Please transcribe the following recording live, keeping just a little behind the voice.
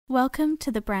Welcome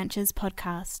to the Branches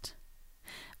podcast.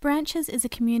 Branches is a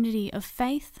community of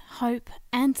faith, hope,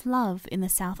 and love in the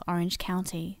South Orange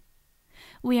County.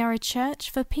 We are a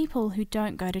church for people who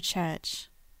don't go to church.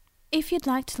 If you'd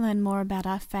like to learn more about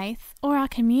our faith or our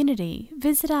community,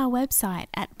 visit our website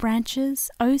at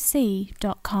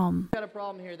branchesoc.com. Got a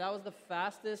problem here. That was the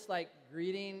fastest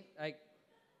greeting.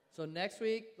 So next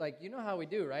week, you know how we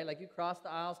do, right? You cross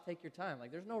the aisles, take your time.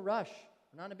 There's no rush.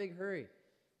 We're not in a big hurry.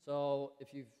 So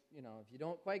if you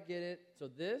don't quite get it, so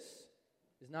this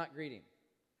is not greeting.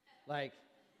 And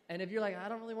if you're I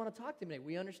don't really want to talk to him today,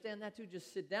 we understand that too.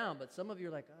 Just sit down. But some of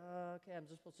you are okay, I'm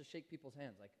just supposed to shake people's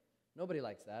hands. Nobody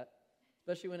likes that,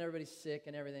 especially when everybody's sick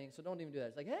and everything. So don't even do that.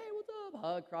 It's hey, what's up?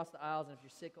 Hug, cross the aisles. And if you're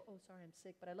sick, go, oh, sorry, I'm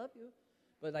sick, but I love you.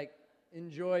 But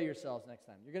enjoy yourselves next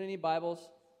time. You're going to need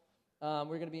Bibles. We're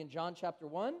going to be in John chapter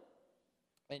 1.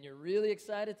 And you're really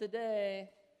excited today.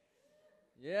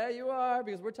 Yeah, you are,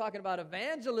 because we're talking about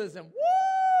evangelism.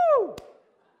 Woo!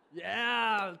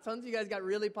 Yeah, tons of you guys got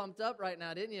really pumped up right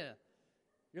now, didn't you?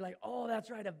 You're oh, that's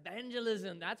right,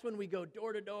 evangelism. That's when we go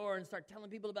door to door and start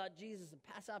telling people about Jesus and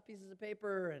pass out pieces of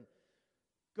paper and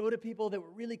go to people that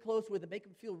we're really close with and make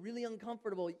them feel really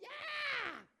uncomfortable. Yeah!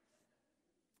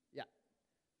 Yeah.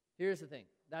 Here's the thing.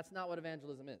 That's not what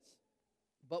evangelism is.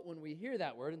 But when we hear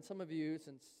that word, and some of you,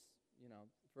 since,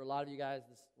 for a lot of you guys,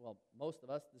 most of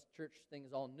us, this church thing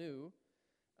is all new.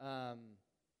 You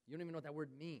don't even know what that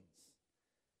word means.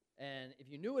 And if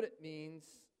you knew what it means,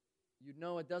 you'd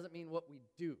know it doesn't mean what we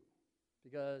do.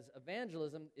 Because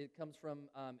evangelism, it comes from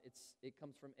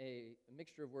a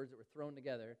mixture of words that were thrown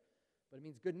together, but it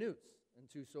means good news. And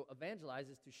so evangelize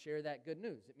is to share that good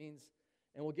news. It means,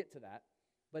 and we'll get to that,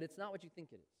 but it's not what you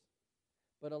think it is.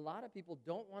 But a lot of people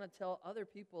don't want to tell other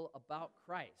people about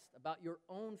Christ, about your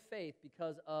own faith,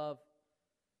 because of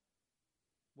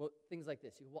things like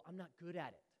this. You go, I'm not good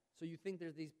at it. So you think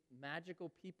there's these magical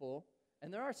people,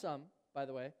 and there are some, by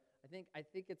the way. I think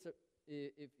it's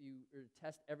if you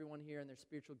test everyone here and their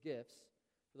spiritual gifts,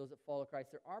 for those that follow Christ,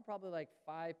 there are probably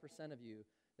 5% of you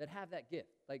that have that gift,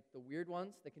 the weird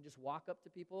ones that can just walk up to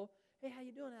people. Hey, how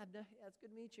you doing, Abda? Yeah, it's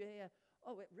good to meet you. Hey,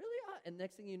 oh, wait, really? And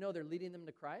next thing you know, they're leading them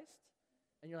to Christ.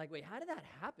 And you're wait, how did that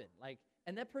happen?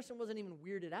 And that person wasn't even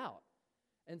weirded out.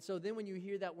 And so then when you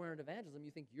hear that word evangelism,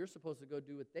 you think you're supposed to go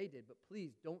do what they did. But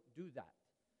please don't do that,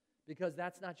 because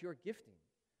that's not your gifting.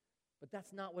 But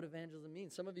that's not what evangelism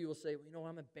means. Some of you will say, well,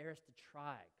 I'm embarrassed to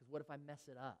try, because what if I mess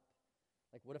it up?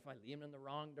 What if I lead them in the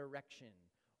wrong direction?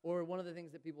 Or one of the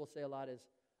things that people say a lot is,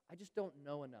 I just don't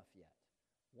know enough yet.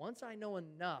 Once I know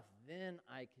enough, then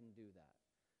I can do that.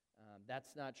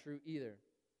 That's not true either.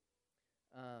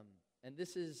 And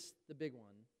this is the big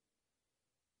one.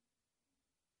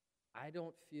 I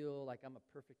don't feel like I'm a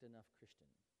perfect enough Christian.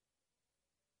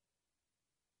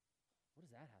 What does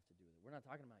that have to do with it? We're not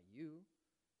talking about you.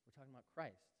 We're talking about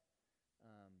Christ.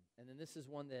 And then this is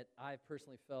one that I've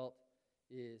personally felt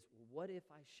is, what if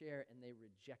I share and they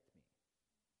reject me?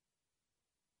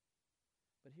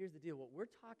 But here's the deal. What we're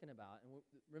talking about, and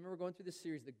remember we're going through this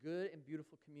series, The Good and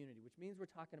Beautiful Community, which means we're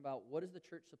talking about what is the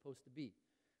church supposed to be.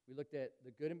 We looked at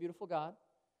the good and beautiful God.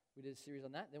 We did a series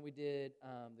on that. Then we did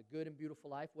the good and beautiful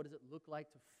life. What does it look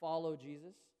like to follow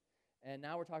Jesus? And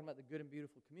now we're talking about the good and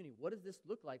beautiful community. What does this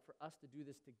look like for us to do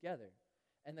this together?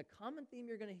 And the common theme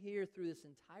you're going to hear through this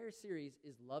entire series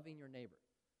is loving your neighbor.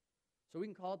 So we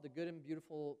can call it the good and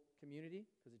beautiful community,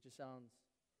 because it just sounds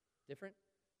different.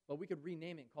 But we could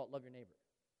rename it and call it love your neighbor.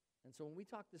 And so when we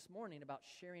talk this morning about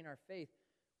sharing our faith,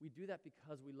 we do that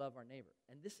because we love our neighbor.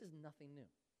 And this is nothing new.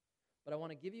 But I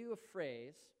want to give you a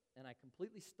phrase, and I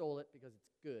completely stole it because it's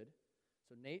good.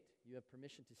 So Nate, you have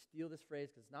permission to steal this phrase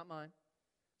because it's not mine.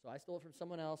 So I stole it from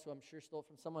someone else, who I'm sure stole it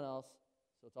from someone else.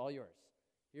 So it's all yours.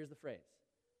 Here's the phrase.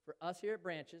 For us here at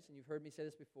Branches, and you've heard me say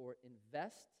this before,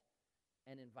 invest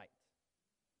and invite.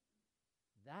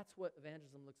 That's what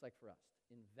evangelism looks like for us.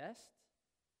 Invest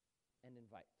and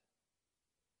invite.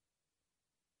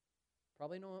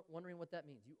 Probably wondering what that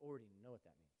means. You already know what that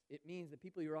means. It means the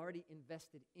people you're already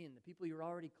invested in, the people you're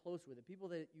already close with, the people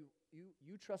that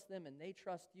you trust them and they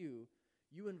trust you,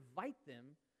 you invite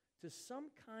them to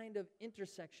some kind of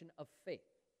intersection of faith.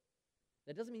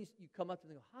 That doesn't mean you come up to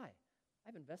them and go, hi,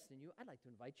 I've invested in you. I'd like to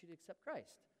invite you to accept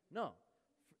Christ. No.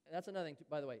 That's another thing, too,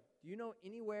 by the way. Do you know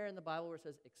anywhere in the Bible where it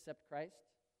says accept Christ?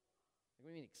 What do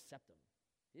you mean accept him?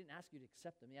 He didn't ask you to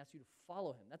accept him. He asked you to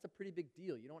follow him. That's a pretty big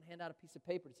deal. You don't hand out a piece of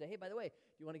paper to say, hey, by the way,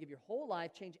 do you want to give your whole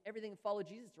life, change everything, and follow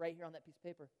Jesus? It's right here on that piece of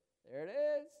paper. There it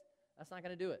is. That's not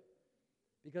going to do it,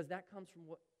 because that comes from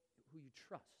who you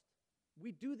trust.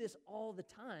 We do this all the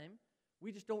time.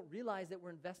 We just don't realize that we're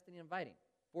investing and inviting.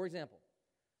 For example,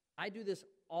 I do this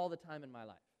all the time in my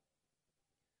life.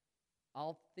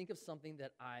 I'll think of something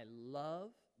that I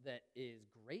love that is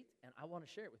great, and I want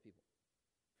to share it with people.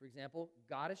 For example,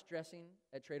 goddess dressing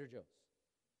at Trader Joe's.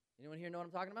 Anyone here know what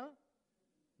I'm talking about?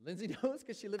 Lindsay knows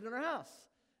because she lived in our house.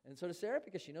 And so does Sarah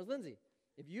because she knows Lindsay.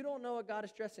 If you don't know what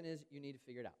goddess dressing is, you need to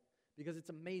figure it out because it's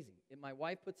amazing. My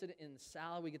wife puts it in the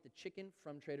salad. We get the chicken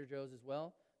from Trader Joe's as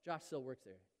well. Josh still works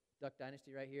there. Duck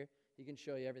Dynasty right here. He can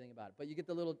show you everything about it. But you get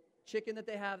the little chicken that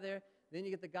they have there. Then you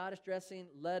get the goddess dressing,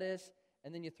 lettuce,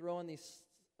 and then you throw in these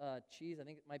cheese. I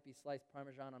think it might be sliced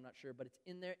Parmesan. I'm not sure. But it's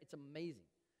in there. It's amazing.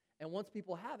 And once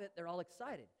people have it, they're all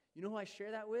excited. You know who I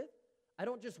share that with? I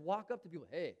don't just walk up to people,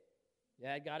 hey,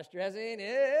 yeah, goddess dressing,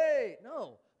 hey.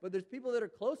 No, but there's people that are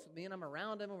close with me, and I'm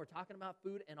around them, and we're talking about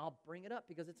food, and I'll bring it up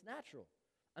because it's natural.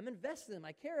 I'm invested in them.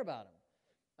 I care about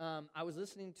them. I was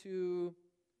listening to,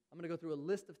 I'm going to go through a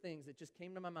list of things that just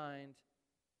came to my mind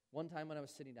one time when I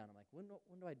was sitting down. I'm like, when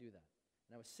do I do that?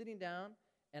 And I was sitting down,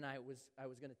 and I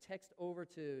was going to text over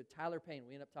to Tyler Payne.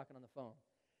 We ended up talking on the phone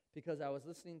because I was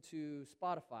listening to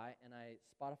Spotify, and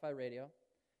Spotify radio,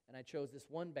 and I chose this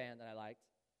one band that I liked,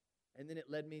 and then it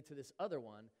led me to this other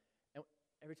one, and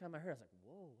every time I heard it, I was like,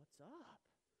 whoa, what's up?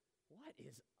 What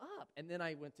is up? And then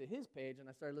I went to his page, and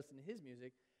I started listening to his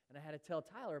music, and I had to tell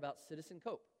Tyler about Citizen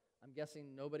Cope. I'm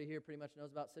guessing nobody here pretty much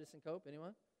knows about Citizen Cope.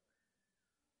 Anyone?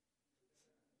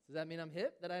 Does that mean I'm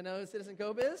hip, that I know who Citizen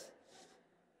Cope is?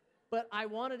 But I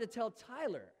wanted to tell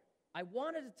Tyler. I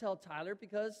wanted to tell Tyler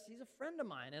because he's a friend of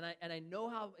mine, and I know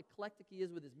how eclectic he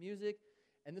is with his music,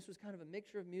 and this was kind of a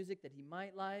mixture of music that he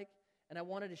might like, and I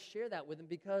wanted to share that with him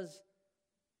because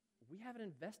we have an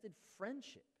invested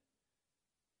friendship,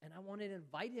 and I wanted to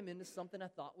invite him into something I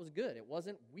thought was good. It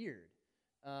wasn't weird.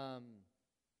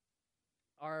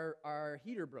 Our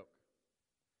heater broke.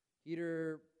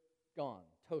 Heater gone,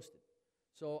 toasted.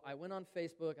 So I went on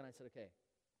Facebook, and I said, okay,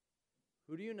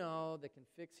 who do you know that can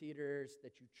fix heaters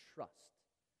that you trust?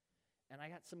 And I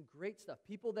got some great stuff.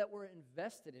 People that were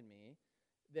invested in me,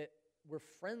 that were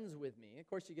friends with me. Of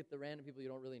course, you get the random people you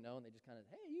don't really know, and they just kind of,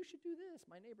 hey, you should do this.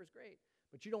 My neighbor's great.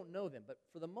 But you don't know them. But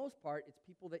for the most part, it's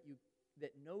people that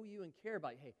know you and care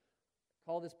about you. Hey,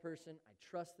 call this person. I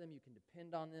trust them. You can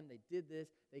depend on them. They did this.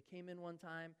 They came in one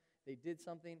time. They did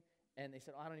something, and they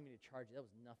said, I don't even need to charge you. That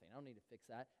was nothing. I don't need to fix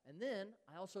that. And then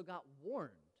I also got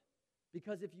warned.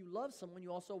 Because if you love someone,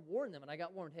 you also warn them. And I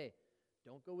got warned, hey,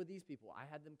 don't go with these people. I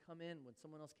had them come in. When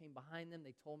someone else came behind them,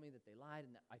 they told me that they lied,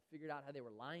 and I figured out how they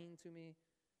were lying to me.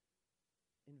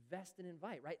 Invest and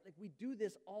invite, right? Like we do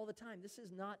this all the time. This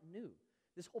is not new.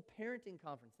 This whole parenting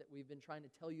conference that we've been trying to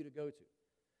tell you to go to,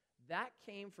 that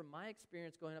came from my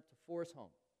experience going up to Forest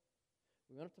Home.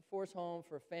 We went up to Forest Home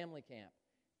for a family camp,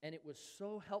 and it was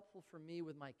so helpful for me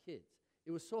with my kids.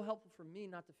 It was so helpful for me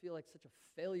not to feel like such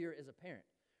a failure as a parent.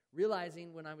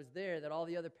 Realizing when I was there that all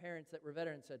the other parents that were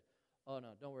veterans said, oh, no,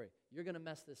 don't worry. You're going to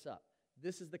mess this up.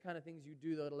 This is the kind of things you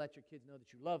do, though, to let your kids know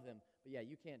that you love them. But, yeah,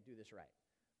 you can't do this right.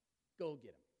 Go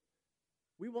get them.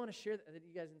 We want to share that.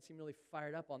 You guys didn't seem really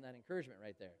fired up on that encouragement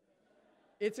right there.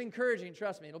 It's encouraging,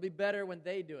 trust me. It'll be better when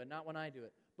they do it, not when I do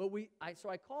it. But so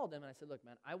I called them, and I said, look,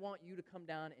 man, I want you to come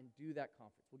down and do that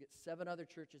conference. We'll get 7 other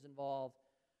churches involved.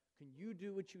 Can you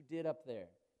do what you did up there?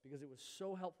 Because it was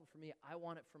so helpful for me. I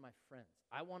want it for my friends.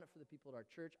 I want it for the people at our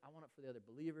church. I want it for the other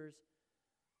believers.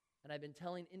 And I've been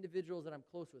telling individuals that I'm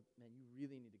close with, man, you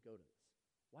really need to go to this.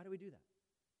 Why do we do that?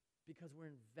 Because we're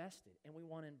invested, and we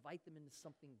want to invite them into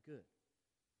something good.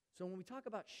 So when we talk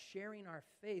about sharing our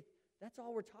faith, that's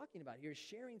all we're talking about here, is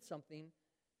sharing something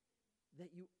that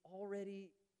you already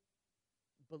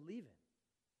believe in.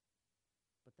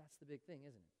 But that's the big thing,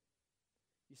 isn't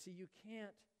it? You see, you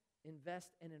can't invest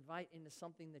and invite into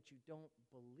something that you don't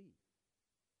believe.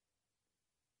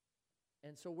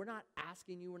 And so we're not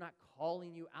asking you, we're not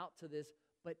calling you out to this,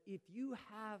 but if you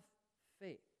have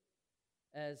faith,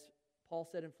 as Paul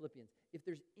said in Philippians, if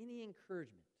there's any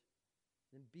encouragement,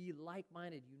 then be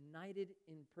like-minded, united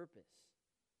in purpose,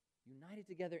 united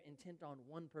together, intent on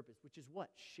one purpose, which is what?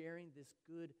 Sharing this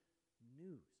good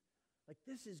news. Like,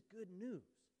 this is good news.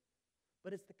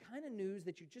 But it's the kind of news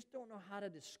that you just don't know how to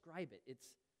describe it.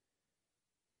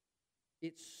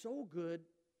 It's so good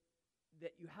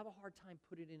that you have a hard time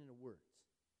putting it into words.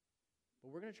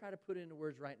 But we're going to try to put it into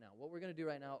words right now. What we're going to do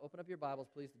right now, open up your Bibles,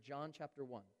 please, to John chapter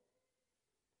 1.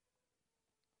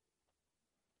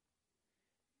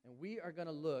 And we are going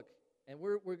to look, and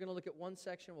we're going to look at one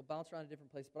section. We'll bounce around to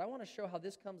different places. But I want to show how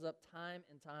this comes up time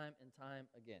and time and time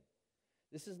again.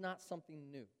 This is not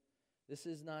something new. This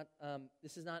is not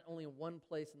only in one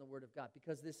place in the Word of God,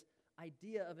 because this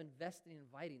idea of investing and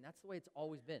inviting, that's the way it's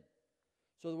always been.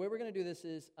 So the way we're going to do this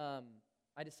is,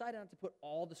 I decided not to put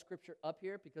all the Scripture up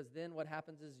here, because then what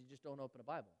happens is you just don't open a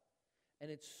Bible.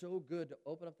 And it's so good to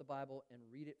open up the Bible and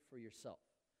read it for yourself.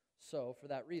 So for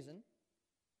that reason,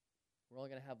 we're only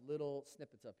going to have little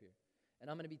snippets up here. And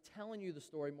I'm going to be telling you the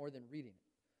story more than reading it.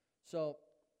 So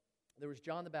there was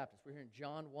John the Baptist. We're here in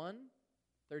John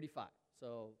 1:35.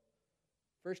 So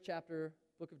first chapter,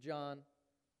 book of John,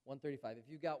 1:35. If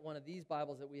you've got one of these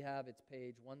Bibles that we have, it's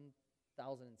page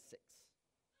 1006.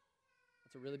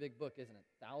 That's a really big book, isn't it?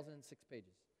 1,006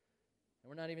 pages. And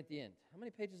we're not even at the end. How many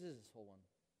pages is this whole one?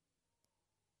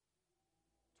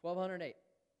 1,208.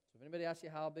 So if anybody asks you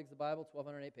how big is the Bible,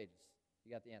 1,208 pages.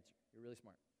 You got the answer. You're really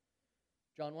smart.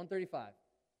 John 1:35. It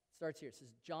starts here. It says,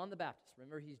 John the Baptist.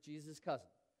 Remember, he's Jesus' cousin.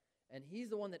 And he's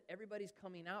the one that everybody's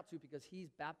coming out to because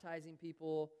he's baptizing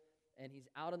people and he's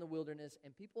out in the wilderness.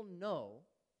 And people know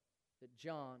that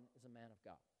John is a man of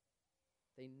God.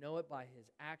 They know it by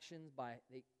his actions.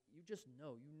 You just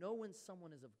know. You know when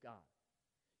someone is of God.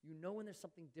 You know when there's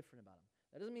something different about him.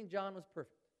 That doesn't mean John was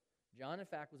perfect. John, in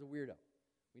fact, was a weirdo.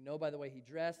 We know by the way he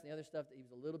dressed and the other stuff that he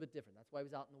was a little bit different. That's why he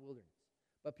was out in the wilderness.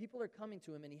 But people are coming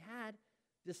to him, and he had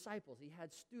disciples. He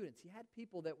had students. He had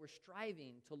people that were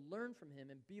striving to learn from him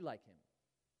and be like him.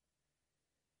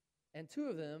 And two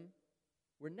of them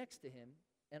were next to him,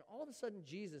 and all of a sudden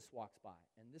Jesus walks by,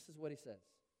 and this is what he says.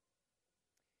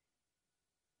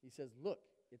 He says, look,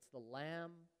 it's the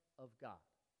Lamb of God.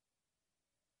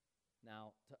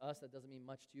 Now, to us, that doesn't mean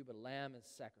much to you, but a lamb is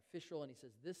sacrificial, and he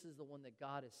says, this is the one that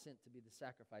God has sent to be the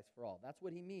sacrifice for all. That's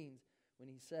what he means when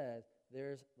he says,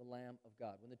 there's the Lamb of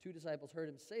God. When the two disciples heard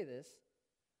him say this,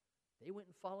 they went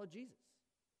and followed Jesus.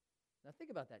 Now,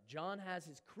 think about that. John has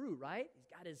his crew, right? He's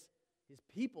got his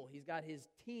people. He's got his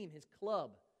team, his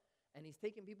club, and he's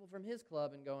taking people from his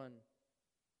club and going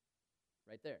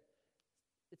right there.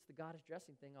 It's the goddess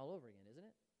dressing thing all over again, isn't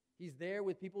it? He's there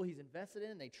with people he's invested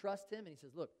in, and they trust him, and he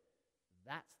says, look,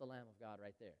 that's the Lamb of God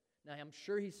right there. Now, I'm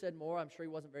sure he said more. I'm sure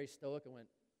he wasn't very stoic and went,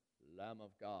 Lamb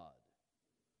of God.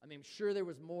 I mean, I'm sure there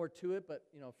was more to it, but,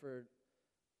 for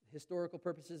historical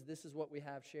purposes, this is what we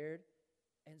have shared.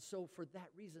 And so for that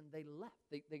reason, they left.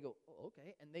 They go, oh,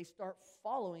 okay, and they start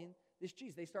following this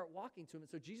Jesus. They start walking to him, and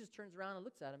so Jesus turns around and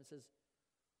looks at him and says,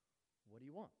 what do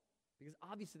you want? Because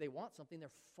obviously they want something. They're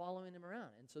following him around.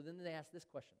 And so then they ask this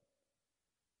question,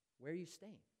 where are you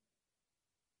staying?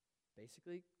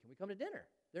 Basically, can we come to dinner?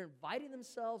 They're inviting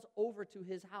themselves over to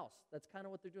his house. That's kind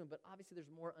of what they're doing, but obviously there's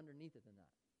more underneath it than that.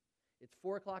 It's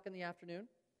 4 o'clock in the afternoon,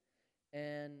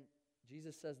 and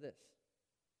Jesus says this.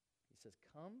 He says,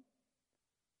 come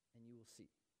and you will see.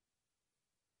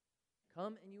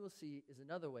 Come and you will see is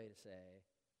another way to say,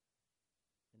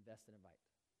 invest and invite.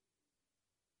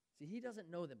 See, he doesn't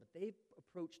know them, but they've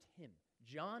approached him.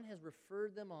 John has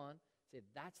referred them on, say,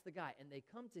 that's the guy, and they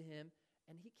come to him,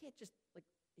 and he can't just,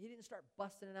 he didn't start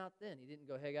busting it out then. He didn't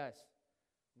go, hey guys,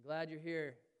 I'm glad you're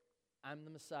here. I'm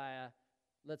the Messiah.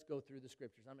 Let's go through the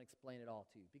scriptures. I'm going to explain it all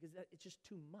to you. Because it's just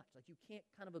too much. You can't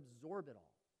kind of absorb it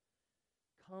all.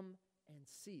 Come and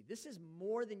see. This is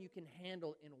more than you can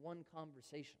handle in one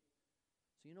conversation.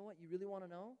 So you know what? You really want to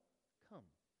know? Come.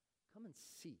 Come and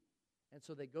see. And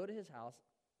so they go to his house,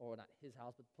 or not his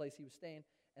house, but the place he was staying,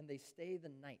 and they stay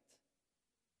the night.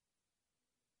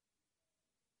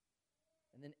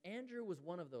 And then Andrew was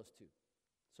one of those two.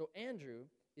 So Andrew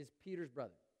is Peter's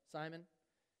brother. Simon,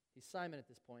 he's Simon at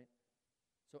this point.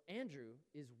 So Andrew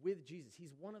is with Jesus.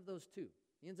 He's one of those two.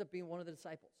 He ends up being one of the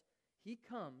disciples. He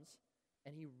comes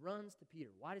and he runs to Peter.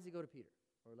 Why does he go to Peter?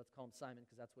 Or let's call him Simon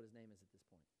because that's what his name is at this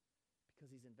point.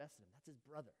 Because he's invested in him. That's his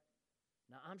brother.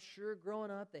 Now, I'm sure growing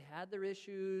up they had their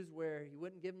issues where he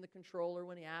wouldn't give him the controller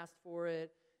when he asked for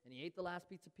it, and he ate the last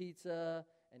piece of pizza,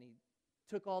 and he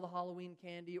took all the Halloween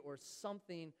candy or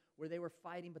something where they were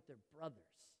fighting, but they're brothers.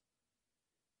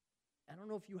 I don't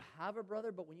know if you have a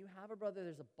brother, but when you have a brother,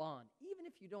 there's a bond. Even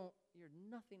if you're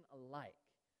nothing alike,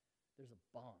 there's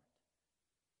a bond.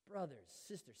 Brothers,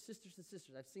 sisters and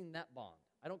sisters. I've seen that bond.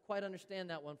 I don't quite understand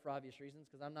that one for obvious reasons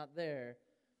because I'm not there,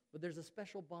 but there's a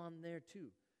special bond there too.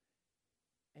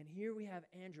 And here we have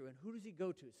Andrew, and who does he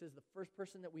go to? It says the first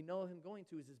person that we know him going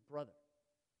to is his brother.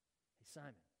 Hey,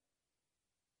 Simon,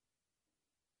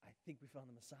 I think we found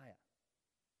the Messiah.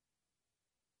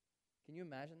 Can you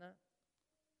imagine that?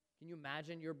 Can you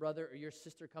imagine your brother or your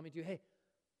sister coming to you, hey,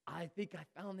 I think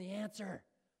I found the answer.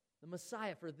 The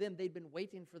Messiah. For them, they'd been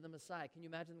waiting for the Messiah. Can you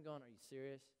imagine them going, are you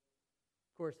serious?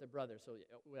 Of course, they're brothers, so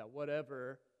yeah,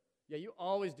 whatever. Yeah, you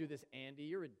always do this, Andy.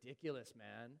 You're ridiculous,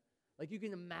 man. You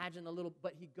can imagine a little,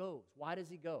 but he goes. Why does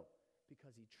he go?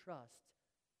 Because he trusts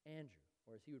Andrew,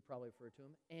 or as he would probably refer to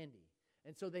him, Andy.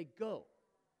 And so they go.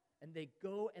 And they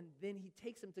go, and then he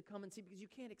takes them to come and see, because you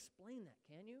can't explain that,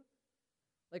 can you?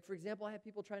 For example, I have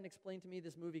people trying to explain to me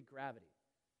this movie, Gravity.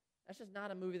 That's just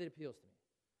not a movie that appeals to me.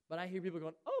 But I hear people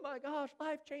going, oh my gosh,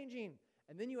 life-changing.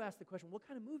 And then you ask the question, what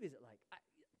kind of movie is it like?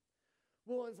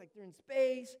 Well, it's like they're in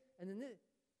space, and then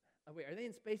wait, are they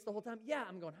in space the whole time? Yeah.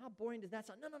 I'm going, how boring does that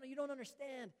sound? No, you don't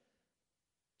understand.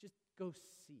 Just go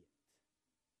see it.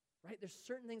 Right? There's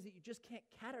certain things that you just can't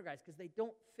categorize because they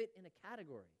don't fit in a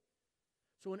category.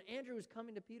 So when Andrew is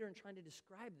coming to Peter and trying to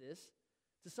describe this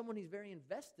to someone he's very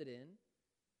invested in,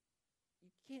 you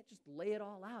can't just lay it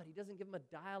all out. He doesn't give him a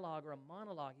dialogue or a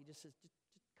monologue. He just says, just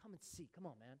come and see. Come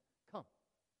on, man. Come.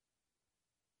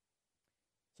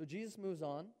 So Jesus moves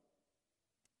on,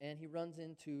 and he runs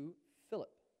into Philip.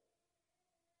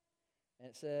 And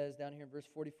it says down here in verse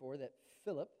 44 that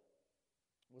Philip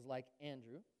was like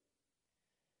Andrew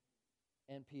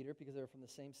and Peter because they were from the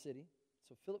same city.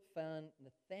 So Philip found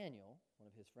Nathanael, one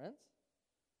of his friends,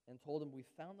 and told him, we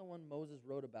found the one Moses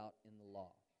wrote about in the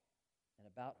law, and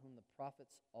about whom the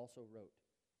prophets also wrote,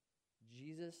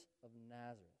 Jesus of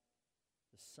Nazareth,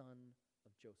 the son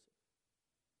of Joseph.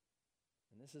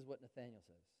 And this is what Nathanael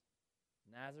says.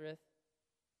 Nazareth?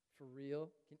 For real?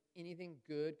 Can anything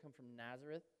good come from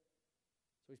Nazareth?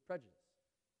 So he's prejudiced.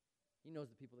 He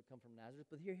knows the people that come from Nazareth.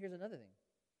 But here's another thing.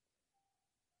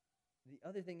 The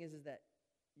other thing is that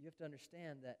you have to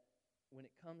understand that when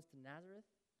it comes to Nazareth,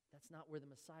 that's not where the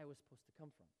Messiah was supposed to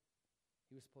come from.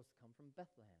 He was supposed to come from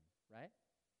Bethlehem, right?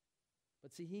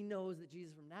 But see, he knows that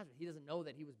Jesus is from Nazareth. He doesn't know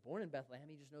that he was born in Bethlehem.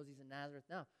 He just knows he's in Nazareth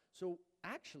now. So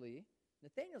actually,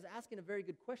 Nathanael's asking a very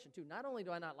good question too. Not only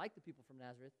do I not like the people from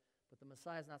Nazareth, but the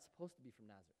Messiah is not supposed to be from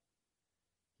Nazareth.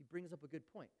 He brings up a good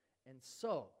point. And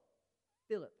so,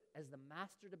 Philip, as the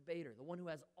master debater, the one who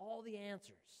has all the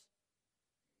answers,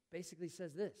 basically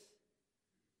says this.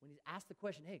 When he's asked the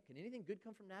question, hey, can anything good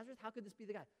come from Nazareth? How could this be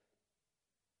the guy?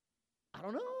 I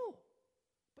don't know.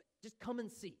 But just come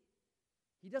and see.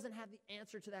 He doesn't have the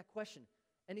answer to that question.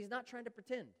 And he's not trying to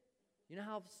pretend. You know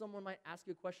how someone might ask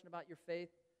you a question about your faith?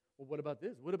 Well, what about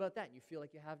this? What about that? And you feel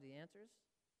like you have the answers?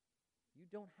 You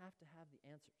don't have to have the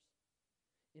answers.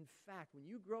 In fact, when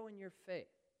you grow in your faith,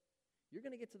 you're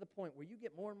going to get to the point where you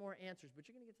get more and more answers, but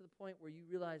you're going to get to the point where you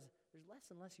realize there's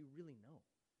less and less you really know.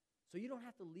 So you don't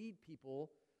have to lead people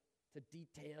to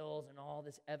details and all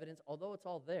this evidence, although it's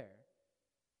all there.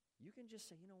 You can just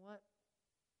say, you know what?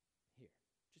 Here,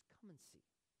 just come and see.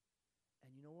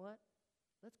 And you know what?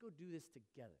 Let's go do this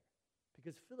together.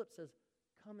 Because Philip says,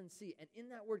 come and see. And in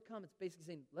that word come, it's basically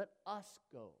saying, let us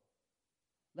go.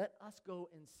 Let us go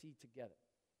and see together.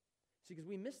 See, because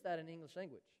we miss that in English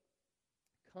language.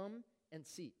 Come and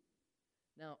see.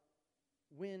 Now,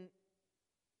 when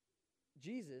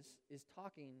Jesus is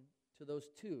talking to those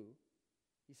two,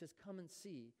 he says, come and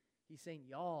see. He's saying,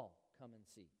 y'all come and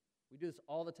see. We do this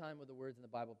all the time with the words in the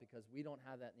Bible because we don't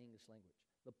have that in the English language,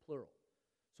 the plural.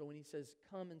 So when he says,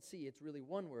 come and see, it's really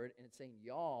one word, and it's saying,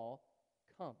 y'all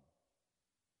come.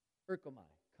 Erkomai,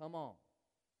 come on.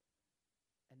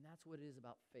 And that's what it is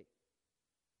about faith.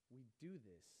 We do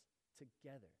this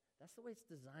together. That's the way it's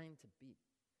designed to be.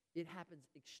 It happens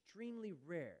extremely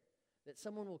rare that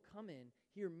someone will come in,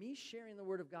 hear me sharing the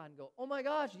Word of God, and go, oh my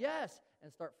gosh, yes,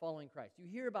 and start following Christ. You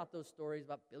hear about those stories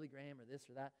about Billy Graham or this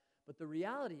or that, but the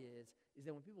reality is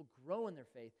that when people grow in their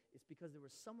faith, it's because there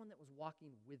was someone that was walking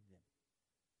with them.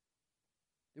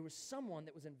 There was someone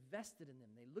that was invested in them.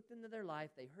 They looked into their life,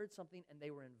 they heard something, and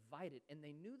they were invited, and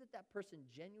they knew that that person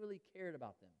genuinely cared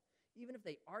about them. Even if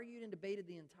they argued and debated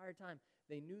the entire time,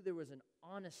 they knew there was an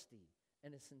honesty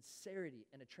and a sincerity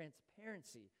and a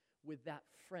transparency with that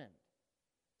friend.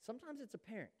 Sometimes it's a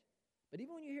parent, but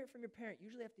even when you hear it from your parent, you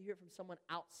usually have to hear it from someone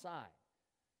outside.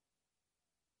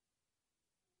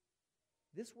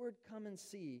 This word come and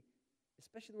see,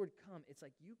 especially the word come, it's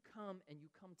like you come and you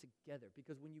come together.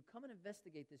 Because when you come and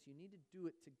investigate this, you need to do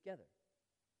it together.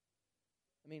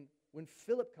 I mean, when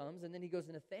Philip comes and then he goes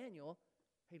to Nathanael,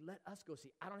 hey, let us go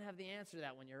see. I don't have the answer to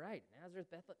that one. You're right.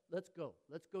 Nazareth, Bethlehem, let's go.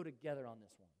 Let's go together on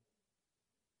this one.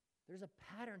 There's a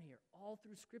pattern here all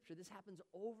through Scripture. This happens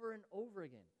over and over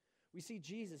again. We see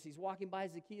Jesus. He's walking by.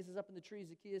 Zacchaeus is up in the tree.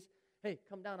 Zacchaeus, hey,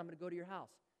 come down. I'm going to go to your house.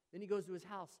 Then he goes to his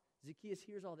house. Zacchaeus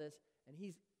hears all this, and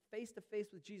he's face to face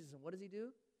with Jesus. And what does he do?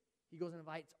 He goes and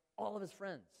invites all of his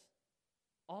friends.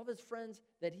 All of his friends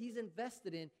that he's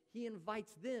invested in, he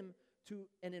invites them to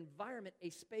an environment,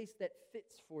 a space that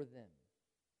fits for them.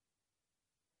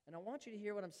 And I want you to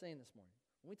hear what I'm saying this morning.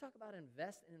 When we talk about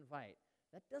invest and invite,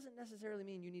 that doesn't necessarily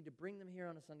mean you need to bring them here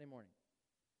on a Sunday morning.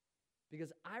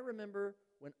 Because I remember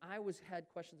when I had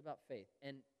questions about faith,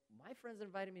 and my friends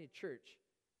invited me to church,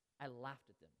 I laughed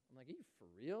at them. I'm like, are you for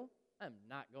real? I'm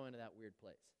not going to that weird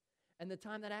place. And the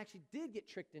time that I actually did get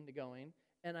tricked into going,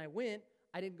 and I went,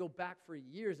 I didn't go back for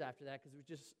years after that because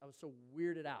I was so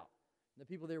weirded out. The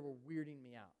people there were weirding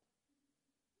me out.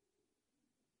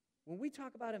 When we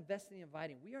talk about investing and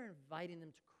inviting, we are inviting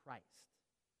them to Christ.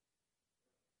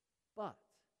 But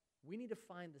we need to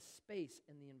find the space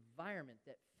and the environment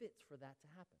that fits for that to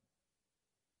happen.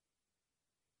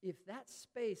 If that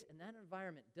space and that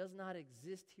environment does not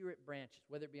exist here at Branches,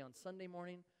 whether it be on Sunday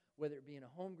morning, whether it be in a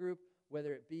home group,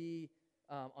 whether it be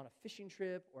on a fishing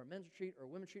trip or a men's retreat or a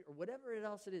women's retreat or whatever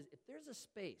else it is, if there's a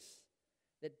space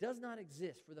that does not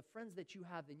exist for the friends that you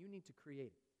have, then you need to create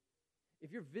it.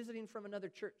 If you're visiting from another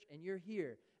church and you're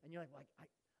here and you're like, well,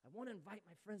 I want to invite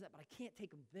my friends out, but I can't take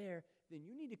them there, then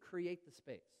you need to create the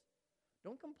space.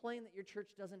 Don't complain that your church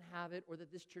doesn't have it or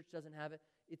that this church doesn't have it.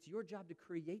 It's your job to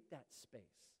create that space.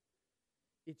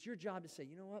 It's your job to say,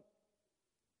 you know what?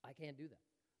 I can't do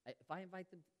that. If I invite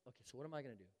them, okay, so what am I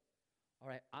going to do? All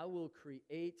right, I will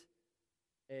create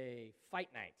a fight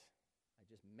night. I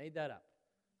just made that up.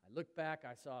 I looked back,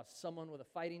 I saw someone with a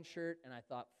fighting shirt, and I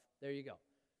thought, there you go.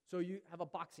 So you have a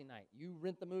boxing night. You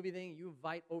rent the movie thing, you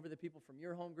invite over the people from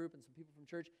your home group and some people from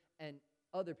church and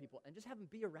other people, and just have them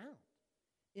be around.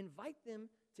 Invite them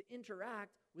to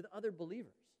interact with other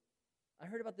believers. I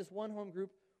heard about this one home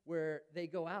group where they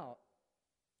go out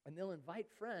and they'll invite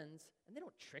friends, and they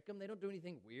don't trick them. They don't do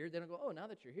anything weird. They don't go, oh, now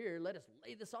that you're here, let us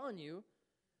lay this on you.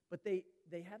 But they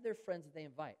have their friends that they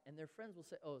invite, and their friends will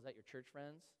say, oh, is that your church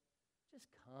friends? Just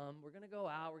come. We're going to go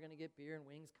out. We're going to get beer and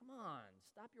wings. Come on.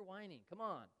 Stop your whining. Come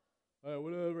on. All right,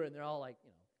 whatever. And they're all like,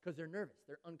 because they're nervous.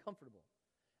 They're uncomfortable.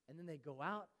 And then they go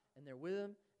out, and they're with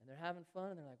them, and they're having fun,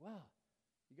 and they're like, wow,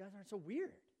 you guys aren't so weird.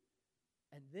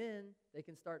 And then they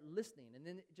can start listening, and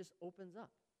then it just opens up.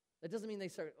 That doesn't mean they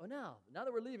start, oh, now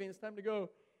that we're leaving, it's time to go,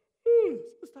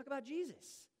 let's talk about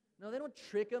Jesus. No, they don't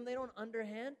trick them. They don't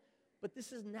underhand. But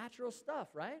this is natural stuff,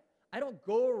 right? I don't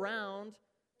go around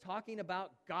talking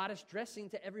about goddess dressing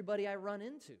to everybody I run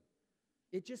into.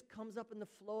 It just comes up in the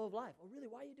flow of life. Oh, really?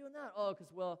 Why are you doing that? Oh,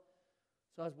 because,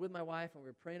 so I was with my wife, and we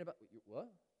were praying about, what?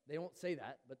 They don't say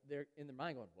that, but they're in their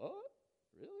mind going, what?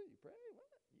 Really? You pray? What?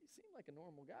 You seem like a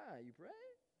normal guy. You pray?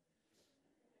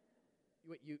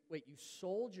 You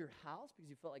sold your house because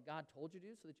you felt like God told you to,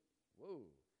 so that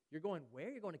you're going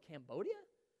where? You're going to Cambodia?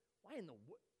 Why in the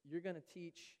you're going to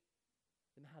teach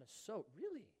them how to sew?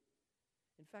 Really?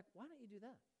 In fact, why don't you do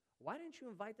that? Why didn't you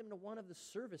invite them to one of the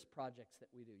service projects that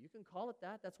we do? You can call it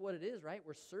that. That's what it is, right?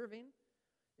 We're serving.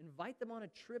 Invite them on a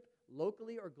trip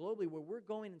locally or globally where we're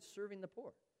going and serving the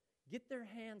poor. Get their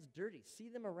hands dirty. See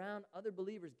them around other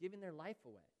believers giving their life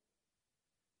away.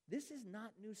 This is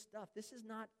not new stuff. This is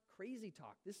not crazy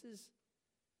talk. This is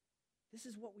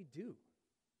what we do.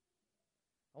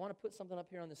 I want to put something up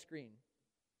here on the screen.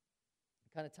 I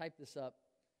kind of typed this up.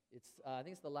 I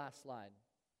think it's the last slide.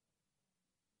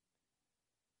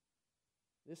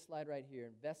 This slide right here,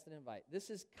 invest and invite. This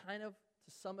is kind of,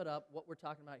 to sum it up, what we're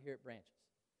talking about here at Branches.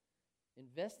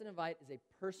 Invest and invite is a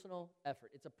personal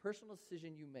effort. It's a personal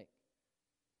decision you make.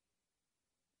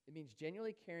 It means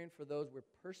genuinely caring for those we're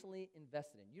personally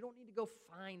invested in. You don't need to go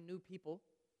find new people.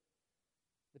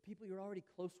 The people you're already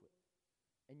close with,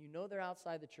 and you know they're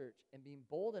outside the church, and being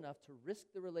bold enough to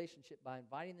risk the relationship by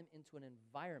inviting them into an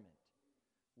environment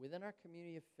within our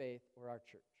community of faith or our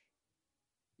church.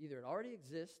 Either it already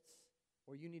exists,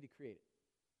 or you need to create it.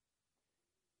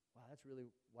 Wow, that's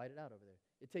really whited out over there.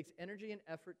 It takes energy and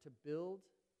effort to build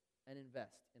and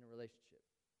invest in a relationship.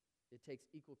 It takes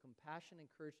equal compassion and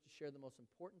courage to share the most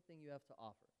important thing you have to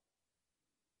offer,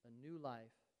 a new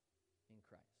life in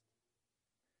Christ.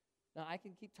 Now, I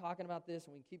can keep talking about this,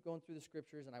 and we can keep going through the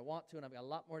scriptures, and I want to, and I've got a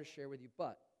lot more to share with you,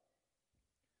 but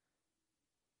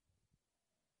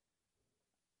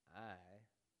I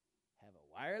have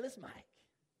a wireless mic.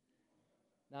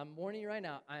 Now, I'm warning you right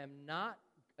now,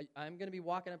 I'm going to be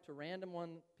walking up to random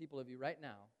people of you right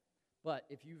now, but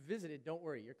if you visited, don't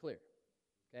worry, you're clear.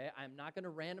 Okay, I'm not going to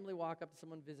randomly walk up to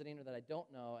someone visiting or that I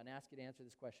don't know and ask you to answer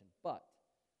this question. But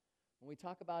when we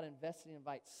talk about investing and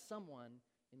invite, someone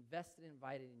invested and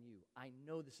invited in you. I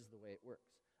know this is the way it works.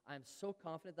 I'm so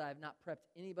confident that I have not prepped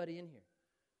anybody in here.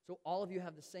 So all of you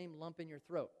have the same lump in your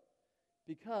throat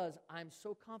because I'm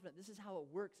so confident this is how it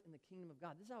works in the kingdom of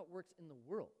God. This is how it works in the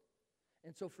world.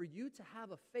 And so for you to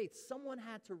have a faith, someone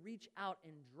had to reach out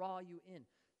and draw you in.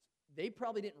 They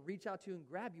probably didn't reach out to you and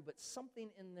grab you, but something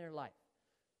in their life.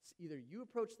 Either you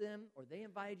approached them or they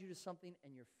invited you to something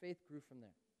and your faith grew from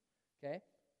there. Okay?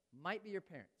 Might be your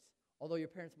parents. Although your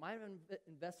parents might have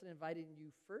invested and invited in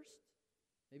you first,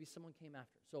 maybe someone came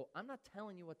after. So I'm not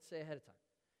telling you what to say ahead of time.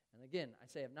 And again, I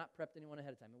say I've not prepped anyone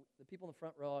ahead of time. The people in the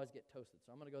front row always get toasted,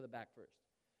 so I'm going to go to the back first.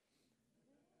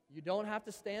 You don't have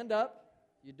to stand up.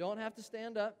 You don't have to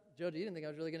stand up. Jody, you didn't think I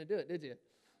was really going to do it, did you?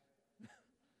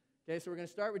 Okay, so we're going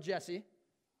to start with Jesse.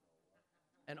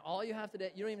 And all you have to do,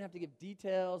 you don't even have to give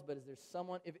details, but is there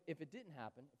someone, if it didn't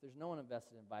happen, if there's no one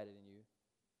invested and invited in you,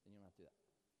 then you don't have to do that.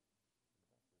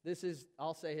 This is,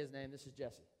 I'll say his name, this is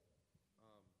Jesse.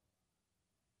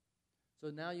 So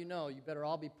now you know, you better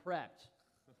all be prepped.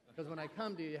 Because when I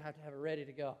come to you, you have to have it ready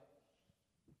to go.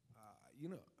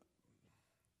 Invested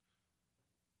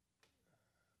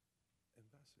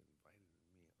invited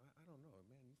me. I don't know.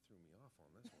 Man, you threw me off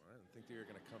on this one. I didn't think that you were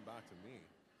going to come back to me.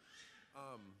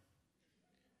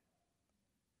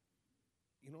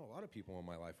 A lot of people in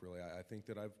my life, really. I think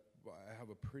that I have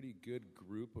a pretty good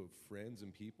group of friends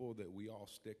and people that we all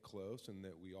stick close and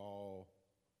that we all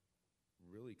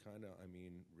really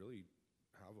really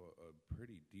have a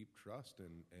pretty deep trust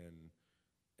and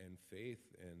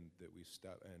faith, and that we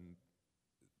step and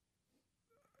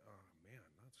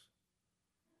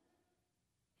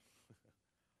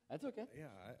That's okay. Yeah,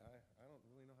 I don't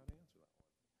really know how to answer that one.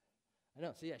 I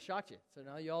know. See, I shocked you. So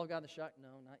now you all got the shock.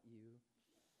 No, not you.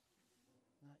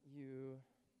 Not you.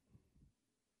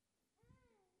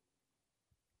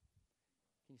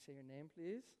 Can you say your name,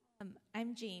 please?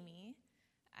 I'm Jamie.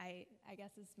 I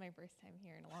guess this is my first time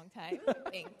here in a long time.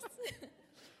 Thanks.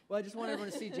 Well, I just want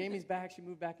everyone to see Jamie's back. She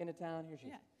moved back into town. Here she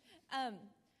is. Yeah.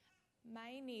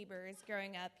 My neighbors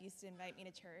growing up used to invite me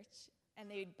to church,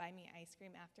 and they would buy me ice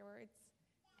cream afterwards.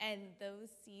 And those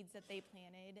seeds that they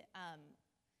planted,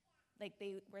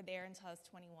 they were there until I was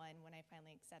 21 when I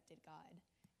finally accepted God.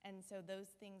 And so those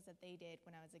things that they did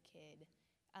when I was a kid,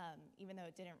 even though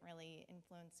it didn't really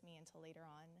influence me until later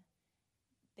on,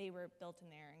 they were built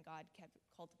in there, and God kept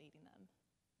cultivating them.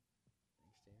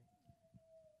 Thanks, Jamie.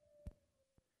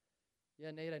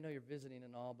 Yeah, Nate, I know you're visiting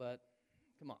and all, but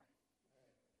come on.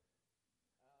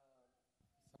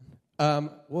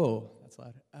 Whoa, that's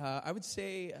loud. I would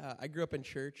say I grew up in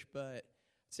church, but I'd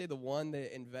say the one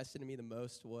that invested in me the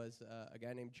most was a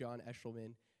guy named John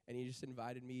Eshelman, and he just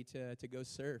invited me to go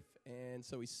surf. And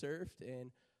so we surfed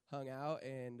and hung out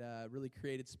and really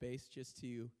created space just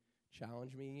to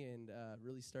challenge me, and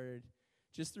really started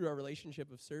just through our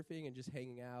relationship of surfing and just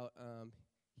hanging out.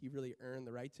 He really earned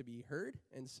the right to be heard,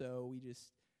 and so we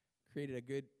just created a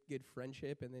good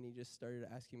friendship, and then he just started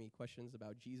asking me questions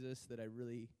about Jesus that I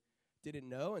really didn't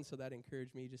know, and so that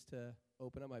encouraged me just to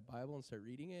open up my Bible and start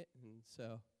reading it. And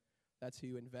so that's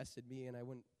who invested me, and I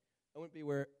wouldn't be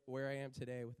where I am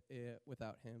today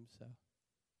without him. So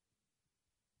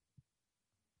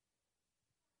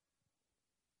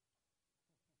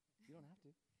you don't have to.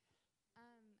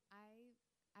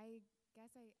 I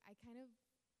guess I kind of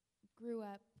grew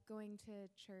up going to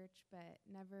church, but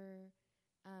never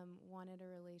wanted a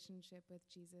relationship with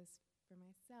Jesus for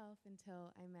myself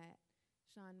until I met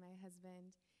Sean, my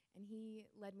husband, and he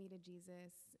led me to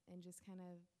Jesus and just kind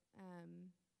of,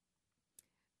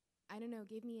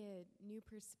 gave me a new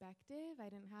perspective. I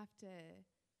didn't have to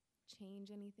change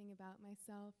anything about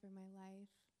myself or my life.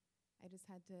 I just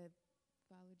had to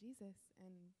follow Jesus,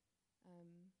 and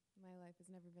my life has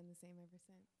never been the same ever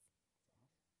since.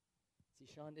 See,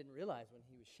 Sean didn't realize when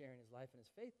he was sharing his life and his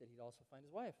faith that he'd also find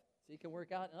his wife. So he can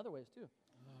work out in other ways, too.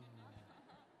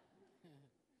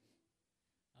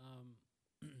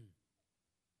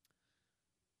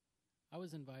 I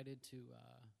was invited to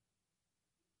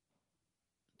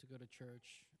go to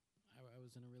church. I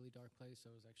was in a really dark place.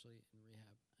 I was actually in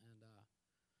rehab, and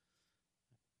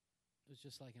it was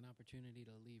just like an opportunity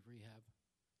to leave rehab.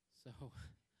 So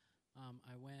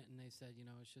I went, and they said,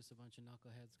 it's just a bunch of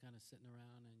knuckleheads kind of sitting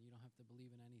around, and you don't have to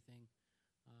believe in anything.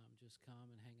 Just come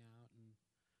and hang out. And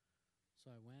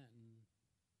so I went, and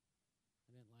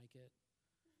I didn't like it.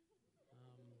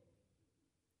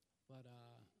 But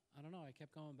I don't know, I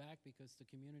kept going back because the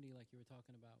community, like you were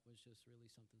talking about, was just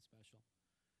really something special.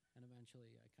 And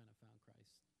eventually I kind of found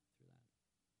Christ through that.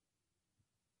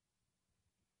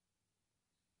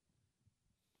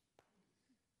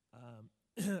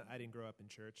 I didn't grow up in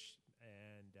church,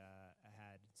 and I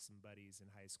had some buddies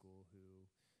in high school who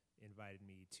invited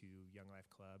me to Young Life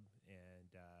Club,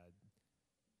 and I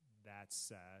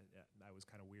was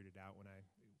kind of weirded out when I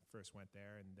first went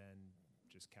there, and then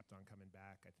just kept on coming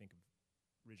back. I think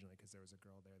originally because there was a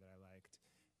girl there that I liked,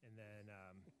 and then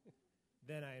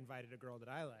then I invited a girl that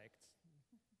I liked,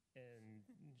 and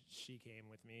she came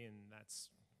with me, and that's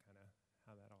kind of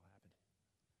how that all happened.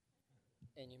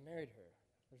 And you married her.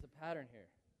 There's a pattern here.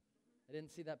 I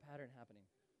didn't see that pattern happening.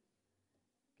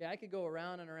 Okay, I could go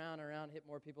around and around and around, hit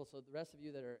more people, so the rest of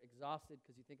you that are exhausted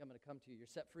because you think I'm going to come to you,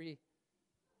 you're set free.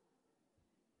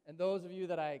 And those of you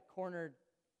that I cornered,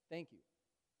 thank you.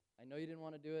 I know you didn't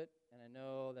want to do it, and I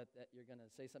know that you're going to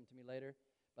say something to me later,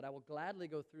 but I will gladly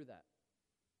go through that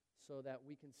so that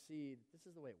we can see that this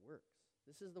is the way it works.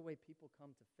 This is the way people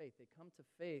come to faith. They come to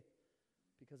faith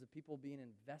because of people being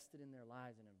invested in their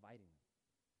lives and inviting them.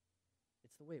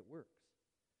 It's the way it works.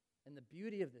 And the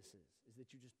beauty of this is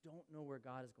that you just don't know where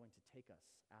God is going to take us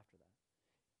after that.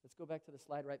 Let's go back to the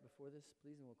slide right before this,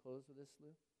 please, and we'll close with this,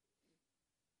 Lou.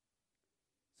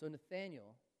 So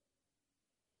Nathanael,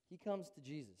 he comes to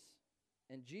Jesus,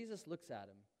 and Jesus looks at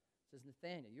him, says,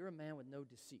 Nathanael, you're a man with no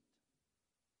deceit.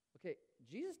 Okay,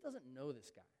 Jesus doesn't know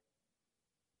this guy.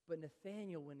 But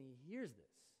Nathanael, when he hears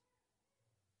this,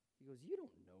 he goes, you don't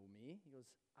know me. He goes,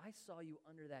 I saw you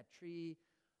under that tree,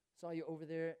 saw you over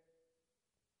there.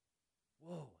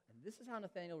 Whoa. And this is how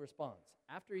Nathanael responds.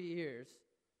 After he hears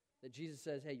that Jesus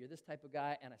says, hey, you're this type of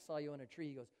guy, and I saw you under a tree,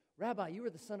 he goes, Rabbi, you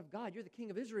are the Son of God. You're the King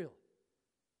of Israel.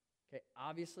 Okay,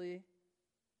 obviously,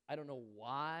 I don't know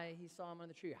why he saw him on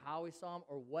the tree, or how he saw him,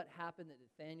 or what happened that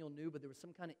Nathanael knew, but there was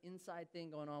some kind of inside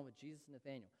thing going on with Jesus and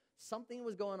Nathanael. Something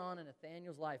was going on in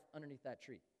Nathanael's life underneath that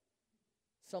tree.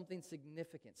 Something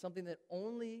significant, something that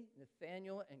only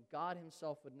Nathanael and God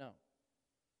himself would know.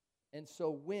 And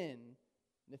so when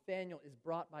Nathanael is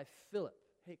brought by Philip,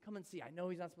 hey, come and see. I know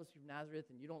he's not supposed to be from Nazareth,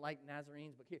 and you don't like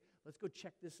Nazarenes, but here, let's go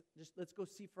check this. Just let's go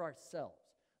see for ourselves.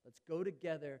 Let's go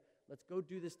together. Let's go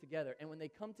do this together. And when they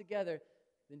come together,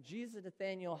 then Jesus and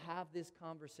Nathanael have this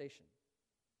conversation.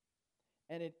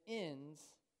 And it ends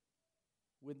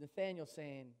with Nathanael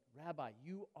saying, Rabbi,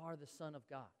 you are the Son of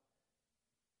God.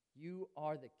 You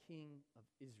are the King of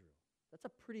Israel. That's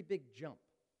a pretty big jump.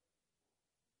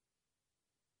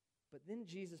 But then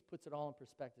Jesus puts it all in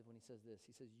perspective when he says this.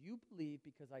 He says, you believe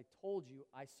because I told you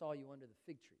I saw you under the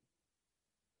fig tree.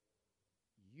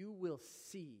 You will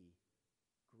see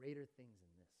greater things than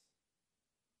this.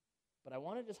 But I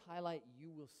want to just highlight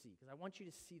you will see, because I want you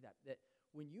to see that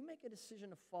when you make a decision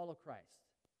to follow Christ,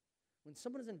 when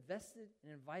someone is invested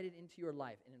and invited into your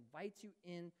life and invites you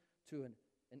into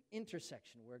an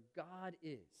intersection where God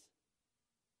is,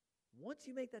 once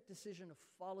you make that decision to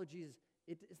follow Jesus,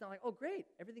 it's not like, oh, great,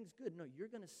 everything's good. No, you're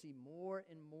going to see more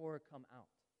and more come out.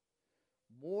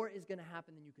 More is going to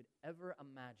happen than you could ever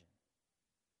imagine.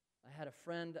 I had a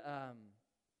friend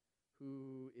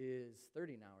who is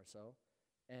 30 now or so,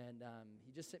 and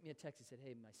he just sent me a text. He said,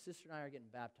 hey, my sister and I are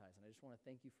getting baptized, and I just want to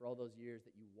thank you for all those years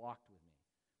that you walked with me,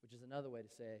 which is another way to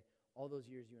say all those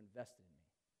years you invested in me.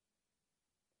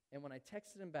 And when I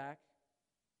texted him back,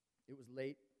 it was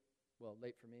late. Well,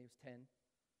 late for me. It was 10.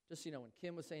 Just so you know, when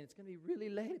Kim was saying it's going to be really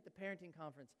late at the parenting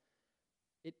conference,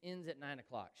 it ends at 9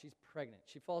 o'clock. She's pregnant.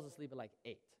 She falls asleep at like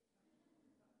 8.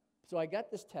 So I got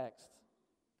this text,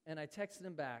 and I texted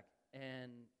him back,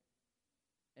 and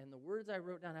the words I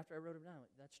wrote down after I wrote them down,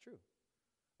 that's true.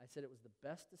 I said it was the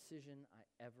best decision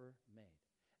I ever made.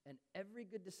 And every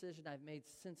good decision I've made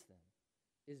since then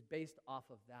is based off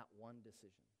of that one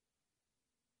decision.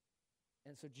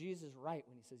 And so Jesus is right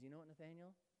when he says, you know what,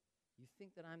 Nathanael? You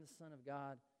think that I'm the Son of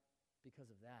God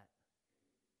because of that.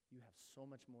 You have so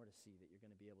much more to see that you're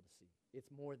going to be able to see. It's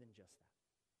more than just that.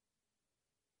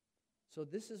 So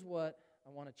this is what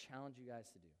I want to challenge you guys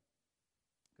to do.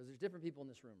 Because there's different people in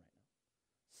this room right now.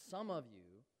 Some of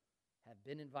you have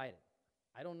been invited.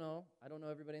 I don't know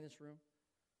everybody in this room.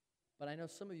 But I know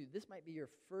some of you, this might be your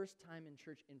first time in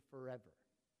church in forever.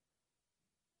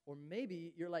 Or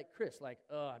maybe you're like Chris, like,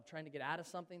 I'm trying to get out of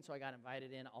something, so I got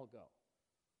invited in, I'll go.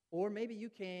 Or maybe you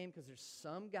came because there's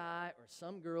some guy or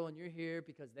some girl and you're here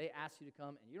because they asked you to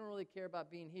come and you don't really care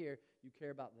about being here, you care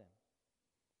about them.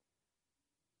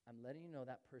 I'm letting you know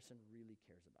that person really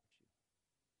cares about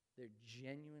you. They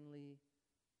genuinely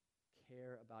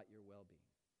care about your well-being.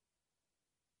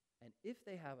 And if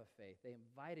they have a faith, they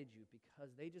invited you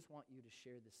because they just want you to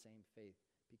share the same faith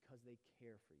because they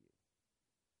care for you.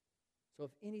 So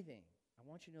if anything, I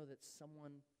want you to know that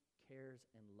someone cares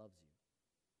and loves you.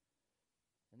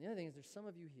 And the other thing is there's some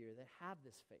of you here that have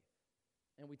this faith.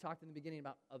 And we talked in the beginning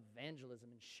about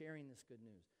evangelism and sharing this good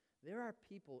news. There are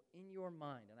people in your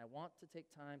mind, and I want to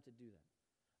take time to do that.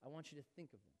 I want you to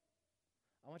think of them.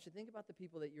 I want you to think about the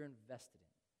people that you're invested in.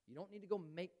 You don't need to go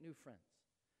make new friends.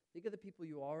 Think of the people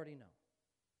you already know.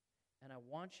 And I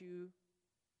want you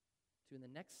to, in the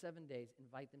next 7 days,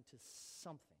 invite them to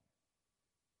something.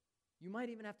 You might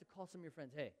even have to call some of your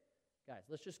friends, hey, guys,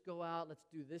 let's just go out, let's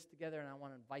do this together, and I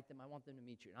want to invite them, I want them to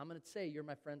meet you. And I'm going to say you're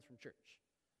my friends from church.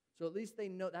 So at least they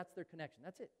know that's their connection.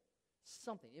 That's it.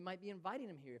 Something. It might be inviting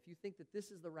them here if you think that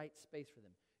this is the right space for them.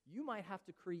 You might have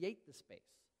to create the space.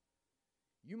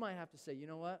 You might have to say, you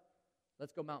know what?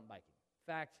 Let's go mountain biking.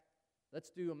 In fact,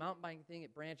 let's do a mountain biking thing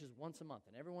at Branches once a month.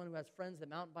 And everyone who has friends that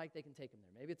mountain bike, they can take them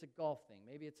there. Maybe it's a golf thing.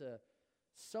 Maybe it's a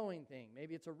sewing thing.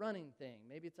 Maybe it's a running thing.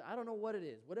 Maybe it's I don't know what it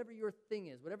is. Whatever your thing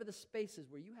is, whatever the space is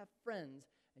where you have friends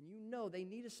and you know they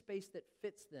need a space that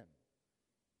fits them.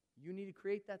 You need to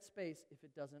create that space if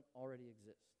it doesn't already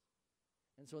exist.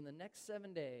 And so in the next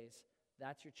 7 days,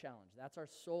 that's your challenge. That's our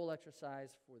soul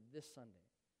exercise for this Sunday.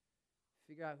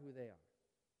 Figure out who they are.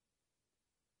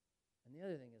 And the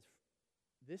other thing is,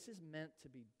 this is meant to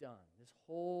be done. This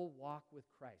whole walk with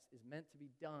Christ is meant to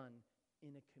be done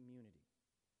in a community.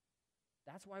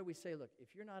 That's why we say, look,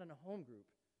 if you're not in a home group,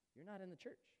 you're not in the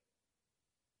church.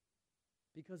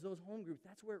 Because those home groups,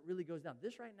 that's where it really goes down.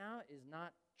 This right now is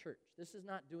not church. This is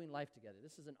not doing life together.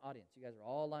 This is an audience. You guys are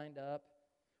all lined up.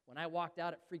 When I walked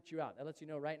out, it freaked you out. That lets you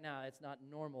know right now it's not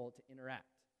normal to interact.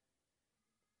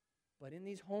 But in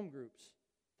these home groups,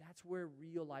 that's where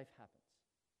real life happens.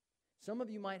 Some of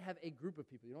you might have a group of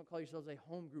people. You don't call yourselves a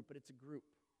home group, but it's a group.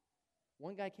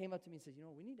 One guy came up to me and said,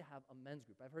 we need to have a men's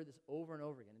group. I've heard this over and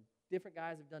over again. And different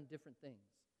guys have done different things.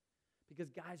 Because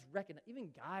even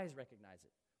guys recognize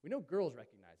it. We know girls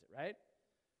recognize it, right?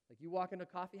 Like you walk into a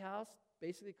coffee house,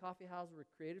 basically coffee houses were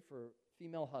created for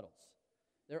female huddles.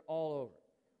 They're all over.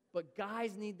 But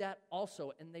guys need that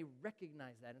also, and they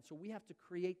recognize that. And so we have to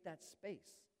create that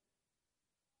space.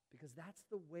 Because that's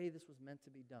the way this was meant to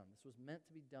be done. This was meant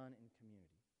to be done in community.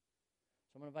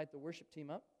 So I'm going to invite the worship team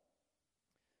up.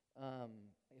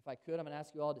 If I could, I'm going to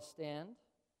ask you all to stand.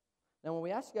 Now, when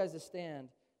we ask you guys to stand,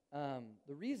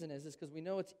 the reason is because we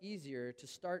know it's easier to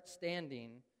start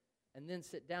standing and then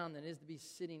sit down than it is to be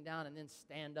sitting down and then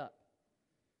stand up.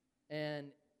 And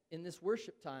in this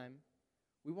worship time,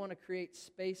 we want to create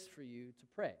space for you to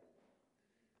pray.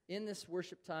 In this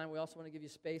worship time, we also want to give you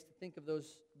space to think of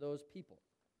those people.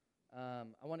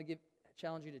 I want to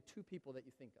challenge you to 2 people that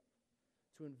you think of,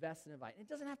 to invest and invite. And it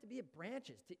doesn't have to be at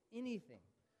Branches, to anything,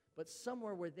 but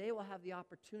somewhere where they will have the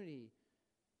opportunity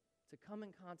to come in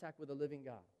contact with a living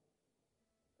God.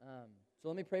 So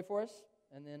let me pray for us,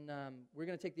 and then we're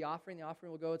going to take the offering. The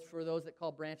offering will go, it's for those that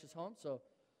call Branches home, so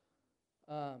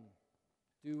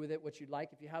do with it what you'd like.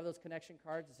 If you have those connection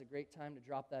cards, it's a great time to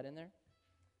drop that in there.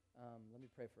 Let me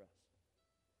pray for us.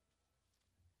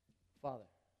 Father,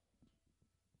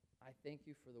 I thank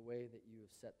you for the way that you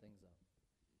have set things up.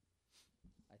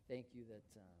 I thank you that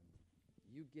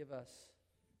you give us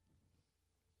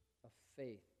a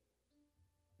faith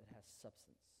that has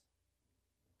substance.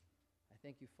 I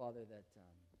thank you, Father, that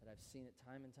I've seen it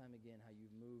time and time again, how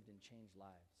you've moved and changed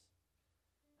lives,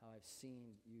 how I've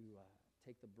seen you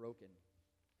take the broken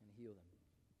and heal them,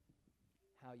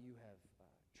 how you have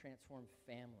transformed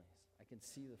families. I can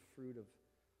see the fruit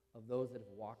of those that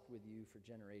have walked with you for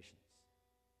generations.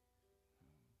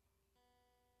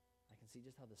 I can see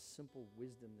just how the simple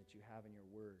wisdom that you have in your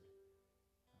word,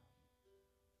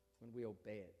 when we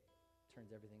obey it, turns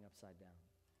everything upside down.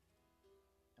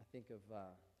 I think of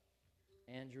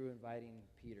Andrew inviting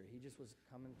Peter. He just was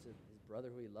coming to his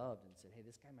brother who he loved and said, hey,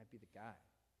 this guy might be the guy.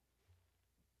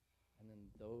 And then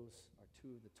those are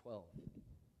 2 of the 12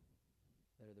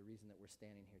 that are the reason that we're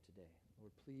standing here today. Lord,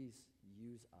 please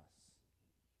use us.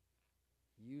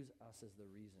 Use us as the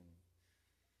reason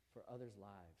for others'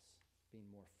 lives being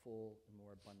more full and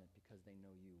more abundant because they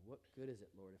know you. What good is it,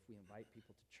 Lord, if we invite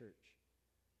people to church,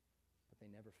 but they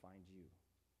never find you?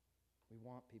 We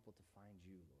want people to find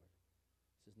you, Lord.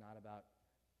 This is not about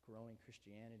growing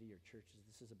Christianity or churches.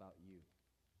 This is about you.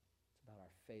 It's about our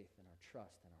faith and our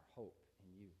trust and our hope in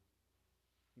you.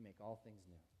 You make all things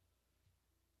new.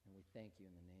 And we thank you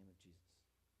in the name of Jesus.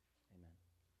 Amen.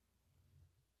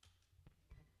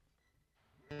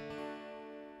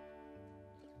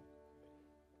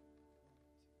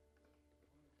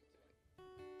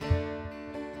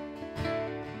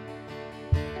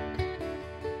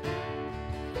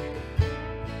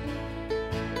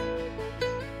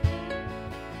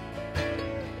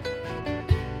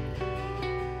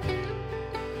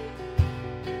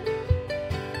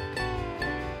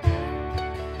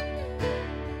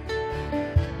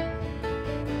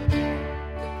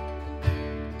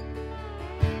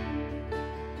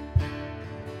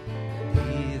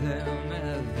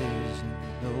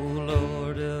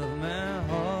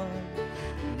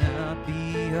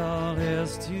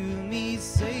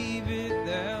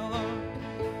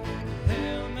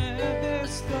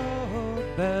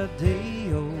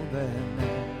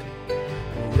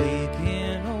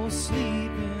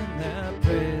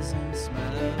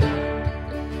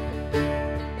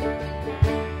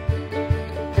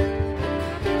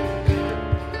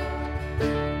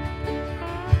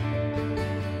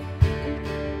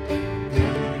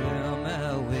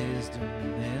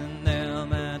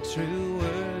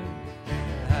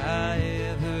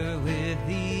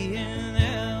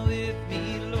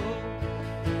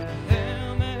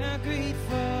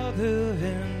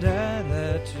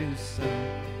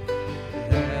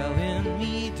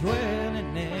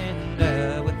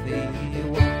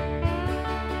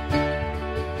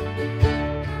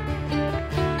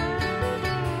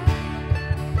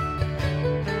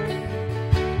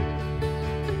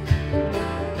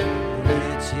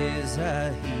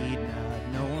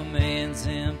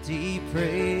 mighty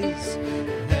praise.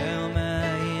 Thou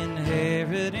my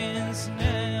inheritance now.